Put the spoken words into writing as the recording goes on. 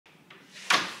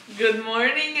Good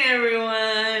morning,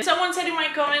 everyone. Someone said in my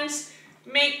comments,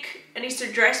 make an Easter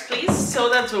dress, please. So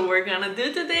that's what we're gonna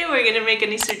do today. We're gonna make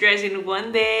an Easter dress in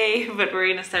one day, but we're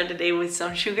gonna start the day with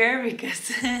some sugar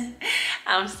because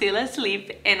I'm still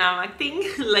asleep and I'm acting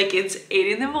like it's 8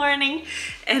 in the morning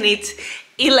and it's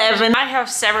 11. I have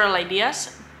several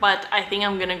ideas, but I think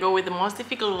I'm gonna go with the most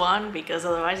difficult one because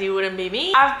otherwise it wouldn't be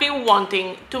me. I've been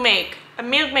wanting to make a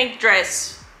milkmaid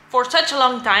dress for such a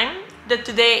long time that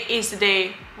today is the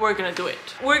day we're gonna do it.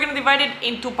 We're gonna divide it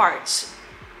in two parts.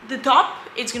 The top,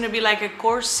 it's gonna be like a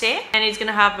corset and it's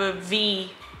gonna have a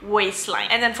V waistline.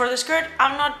 And then for the skirt,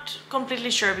 I'm not completely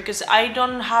sure because I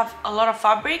don't have a lot of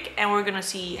fabric and we're gonna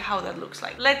see how that looks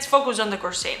like. Let's focus on the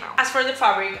corset now. As for the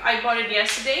fabric, I bought it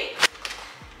yesterday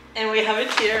and we have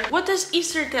it here. What does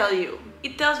Easter tell you?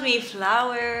 It tells me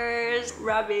flowers,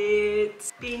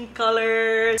 rabbits, pink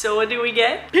colors. So what do we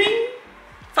get? Pink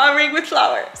fabric with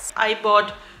flowers. I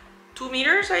bought 2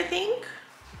 meters, I think.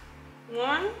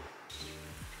 1,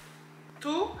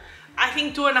 2, I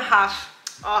think 2.5.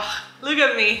 Oh, look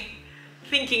at me,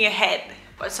 thinking ahead.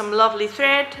 Bought some lovely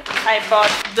thread. I bought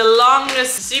the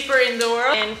longest zipper in the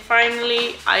world. And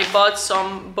finally, I bought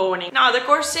some boning. Now, the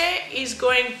corset is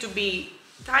going to be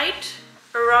tight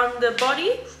around the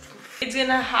body. It's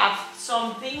gonna have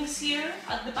some things here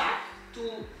at the back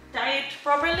to tie it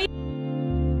properly.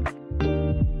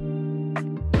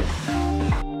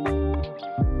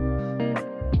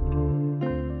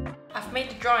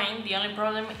 Drawing. The only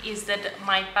problem is that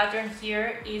my pattern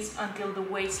here is until the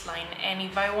waistline, and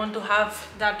if I want to have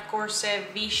that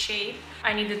corset V shape,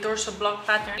 I need the torso block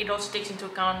pattern. It also takes into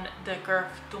account the curve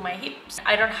to my hips.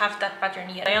 I don't have that pattern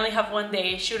yet. I only have one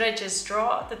day. Should I just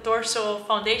draw the torso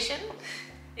foundation?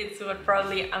 It's what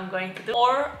probably I'm going to do.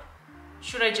 Or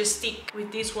should I just stick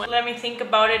with this one? Let me think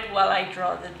about it while I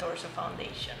draw the torso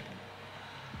foundation.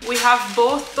 We have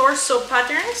both torso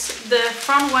patterns. The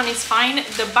front one is fine.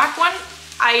 The back one,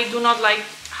 I do not like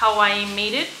how I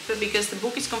made it, but because the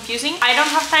book is confusing. I don't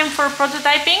have time for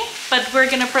prototyping, but we're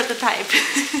gonna prototype.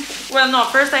 Well, no,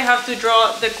 first I have to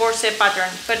draw the corset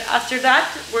pattern, but after that,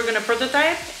 we're gonna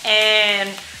prototype and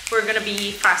we're gonna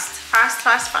be fast.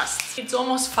 It's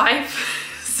almost 5,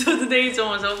 so the day is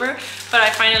almost over, but I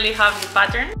finally have the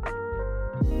pattern.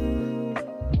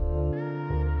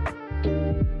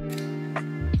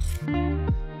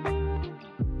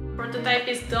 Prototype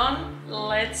is done.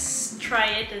 Let's try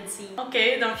it and see.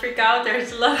 Okay, don't freak out,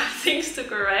 there's a lot of things to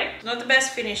correct. Not the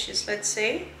best finishes, let's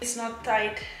say. It's not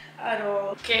tight at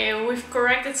all. Okay, we've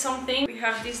corrected something. We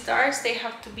have these darts, they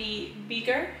have to be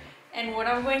bigger. And what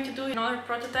I'm going to do, another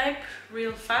prototype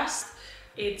real fast.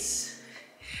 It's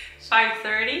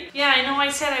 5:30. Yeah, I know I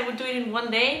said I would do it in one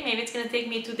day. Maybe it's gonna take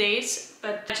me 2 days,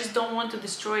 but I just don't want to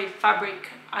destroy fabric.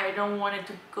 I don't want it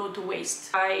to go to waste.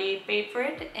 I paid for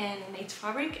it and it's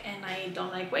fabric and I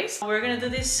don't like waste. We're gonna do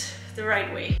this the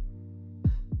right way.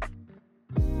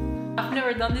 I've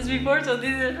never done this before, so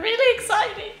this is really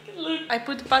exciting. Look, I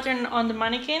put the pattern on the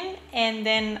mannequin and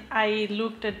then I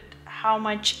looked at how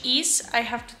much ease I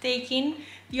have to take in.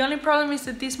 The only problem is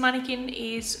that this mannequin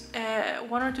is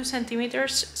 1 or 2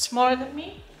 centimeters smaller than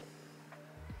me.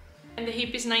 And the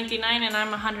hip is 99 and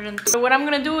I'm 102. So what I'm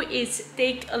gonna do is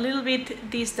take a little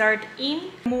bit this dart in,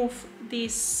 move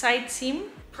this side seam.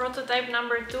 Prototype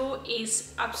number 2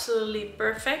 is absolutely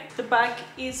perfect. The back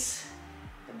is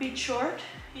a bit short,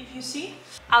 if you see.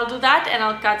 I'll do that and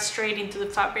I'll cut straight into the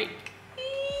fabric.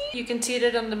 You can see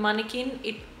that on the mannequin,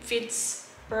 it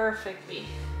fits perfectly.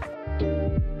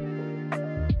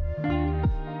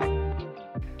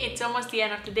 It's almost the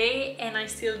end of the day and I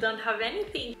still don't have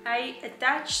anything. I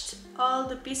attached all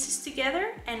the pieces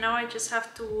together and now I just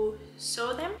have to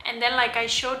sew them. And then, like I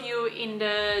showed you in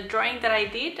the drawing that I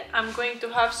did, I'm going to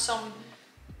have some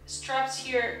straps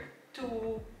here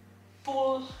to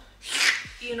pull,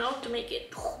 you know, to make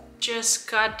it. Just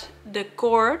cut the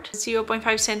cord,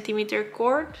 0.5 centimeter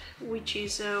cord, which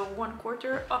is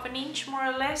 1/4 of an inch more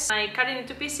or less. I cut it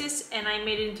into pieces and I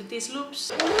made it into these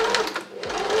loops.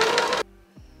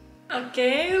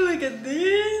 Okay, look at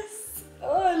this.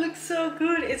 Oh, it looks so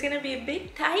good. It's gonna be a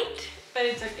bit tight, but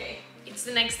it's okay. It's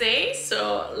the next day,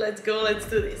 so let's go, let's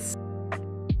do this.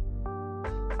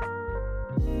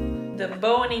 The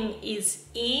boning is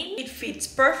in, it fits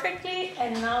perfectly,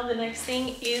 and now the next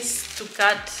thing is to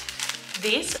cut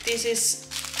this. This is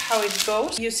how it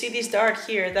goes. You see this dart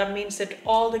here, that means that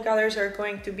all the colors are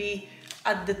going to be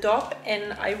at the top,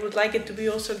 and I would like it to be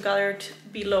also colored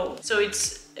below. So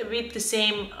it's a bit the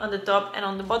same on the top and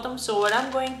on the bottom. So what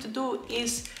I'm going to do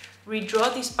is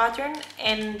redraw this pattern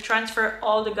and transfer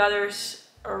all the colors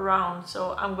around.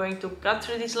 So I'm going to cut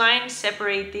through this line,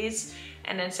 separate this,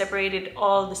 and then separate it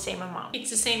all the same amount. It's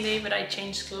the same day, but I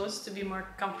changed clothes to be more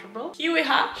comfortable. Here we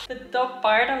have the top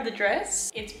part of the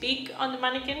dress. It's big on the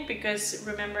mannequin because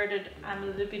remember that I'm a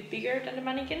little bit bigger than the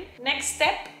mannequin. Next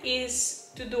step is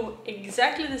to do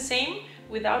exactly the same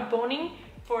without boning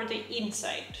for the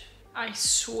inside. I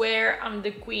swear I'm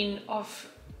the queen of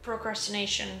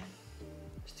procrastination.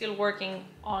 Still working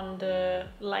on the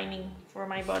lining for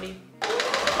my body.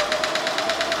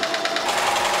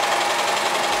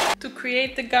 To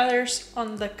create the gathers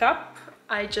on the cup,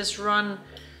 I just run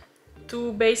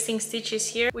 2 basting stitches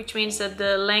here, which means that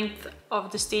the length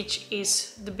of the stitch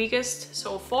is the biggest,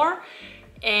 so 4,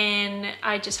 and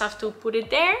I just have to put it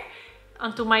there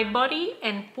onto my body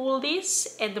and pull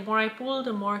this, and the more I pull,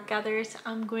 the more gathers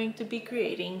I'm going to be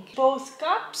creating. Both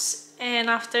cups, and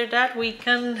after that we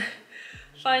can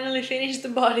finally finish the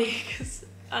body because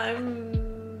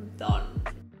I'm done.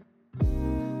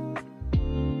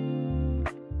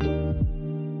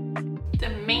 The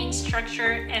main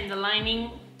structure and the lining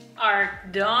are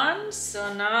done,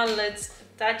 so now let's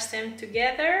attach them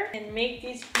together and make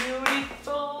this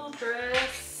beautiful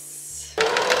dress.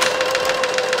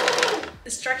 The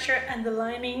structure and the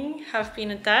lining have been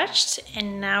attached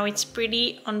and now it's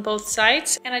pretty on both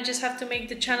sides, and I just have to make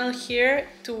the channel here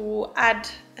to add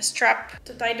a strap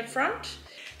to tie the front.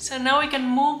 So now we can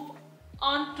move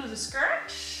on to the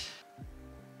skirt.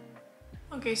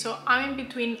 Okay, so I'm in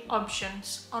between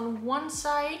options. On one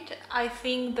side, I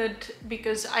think that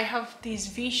because I have this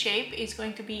V shape, it's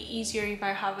going to be easier if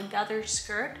I have a gathered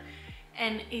skirt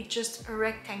and it's just a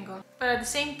rectangle. But at the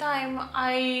same time,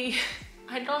 I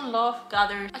don't love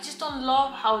gathers. I just don't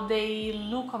love how they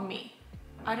look on me.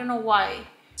 I don't know why.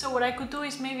 So what I could do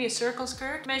is maybe a circle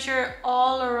skirt, measure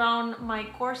all around my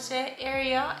corset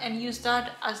area and use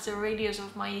that as the radius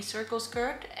of my circle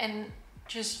skirt and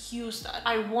just use that.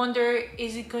 I wonder,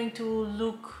 is it going to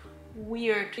look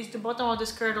weird? Is the bottom of the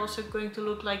skirt also going to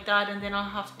look like that and then I'll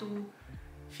have to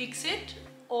fix it?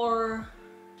 Or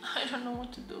I don't know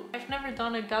what to do. I've never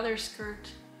done a gather skirt,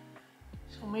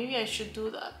 so maybe I should do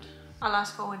that. I'll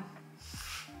ask Owen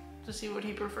to see what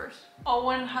he prefers.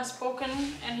 Owen has spoken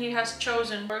and he has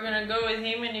chosen. We're gonna go with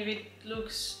him, and if it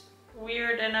looks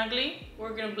weird and ugly,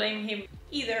 we're gonna blame him.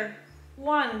 Either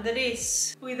one that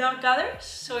is without gathers,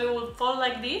 so it will fall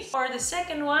like this, or the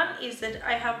second one is that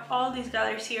I have all these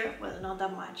gathers here, well, not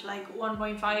that much, like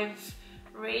 1.5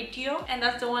 ratio, and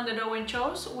that's the one that Owen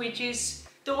chose, which is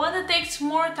the one that takes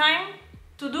more time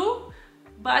to do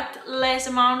but less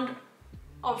amount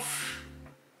of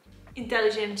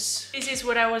intelligence. This is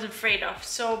what I was afraid of.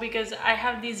 So because I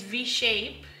have this V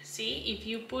shape, see, if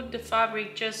you put the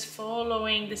fabric just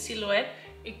following the silhouette,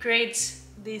 it creates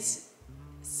this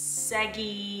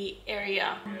saggy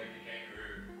area.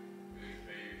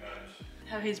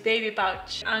 Have his baby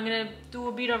pouch. I'm gonna do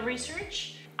a bit of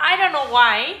research. I don't know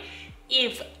why,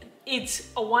 if it's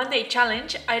a one-day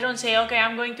challenge, I don't say, okay,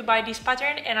 I'm going to buy this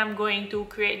pattern and I'm going to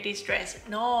create this dress.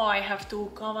 No, I have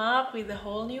to come up with a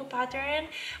whole new pattern.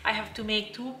 I have to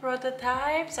make 2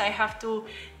 prototypes. I have to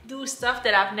do stuff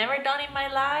that I've never done in my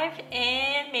life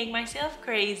and make myself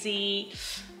crazy.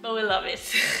 But we love it.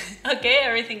 Okay,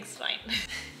 everything's fine.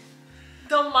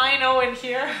 Don't mind Owen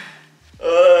here.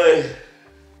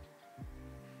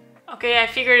 Okay, I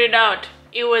figured it out.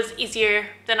 It was easier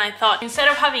than I thought. Instead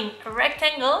of having a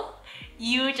rectangle,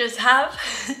 you just have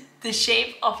the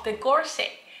shape of the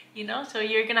corset, you know? So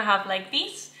you're gonna have like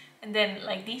this, and then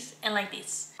like this, and like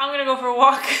this. I'm gonna go for a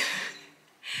walk,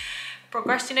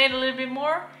 procrastinate a little bit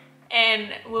more,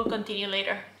 and we'll continue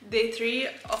later. Day 3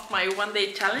 of my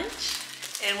one-day challenge,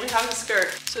 and we have the skirt.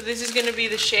 So this is gonna be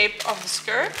the shape of the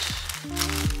skirt.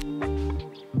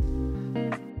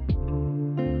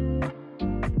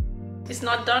 It's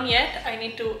not done yet. I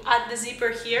need to add the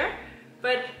zipper here,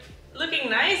 but looking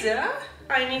nice, huh?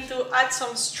 I need to add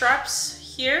some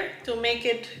straps here to make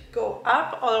it go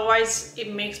up, otherwise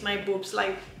it makes my boobs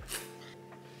like...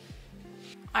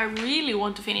 I really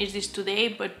want to finish this today,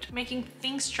 but making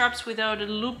thin straps without a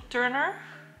loop turner.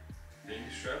 Thin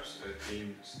straps?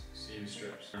 Thin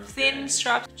straps. Thin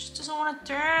straps. It just doesn't want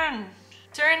to turn.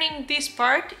 Turning this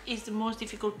part is the most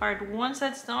difficult part. Once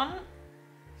that's done,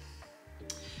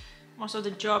 most of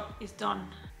the job is done.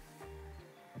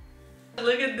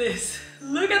 Look at this.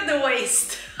 Look at the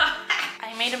waist.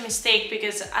 I made a mistake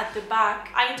because at the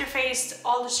back I interfaced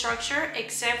all the structure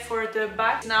except for the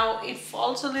back. Now it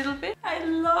falls a little bit. I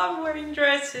love wearing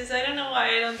dresses. I don't know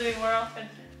why I don't do it more often.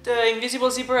 The invisible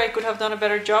zipper, I could have done a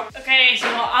better job. Okay, so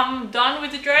I'm done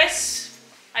with the dress.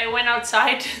 I went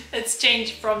outside. Let's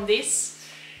change from this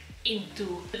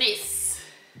into this.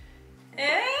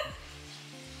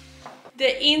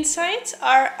 The insides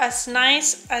are as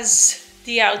nice as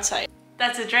the outside.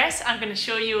 That's the dress. I'm gonna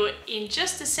show you in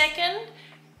just a second.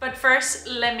 But first,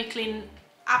 let me clean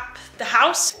up the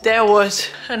house. There was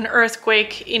an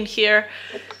earthquake in here.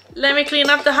 Let me clean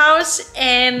up the house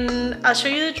and I'll show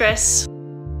you the dress.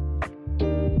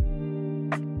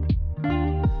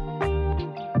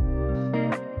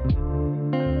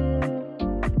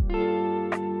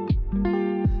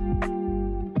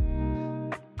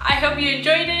 I hope you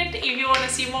enjoyed it. If you want to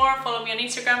see more, follow me on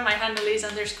Instagram. My handle is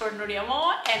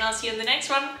 _Nuriamo, and I'll see you in the next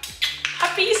one.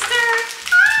 Happy Easter!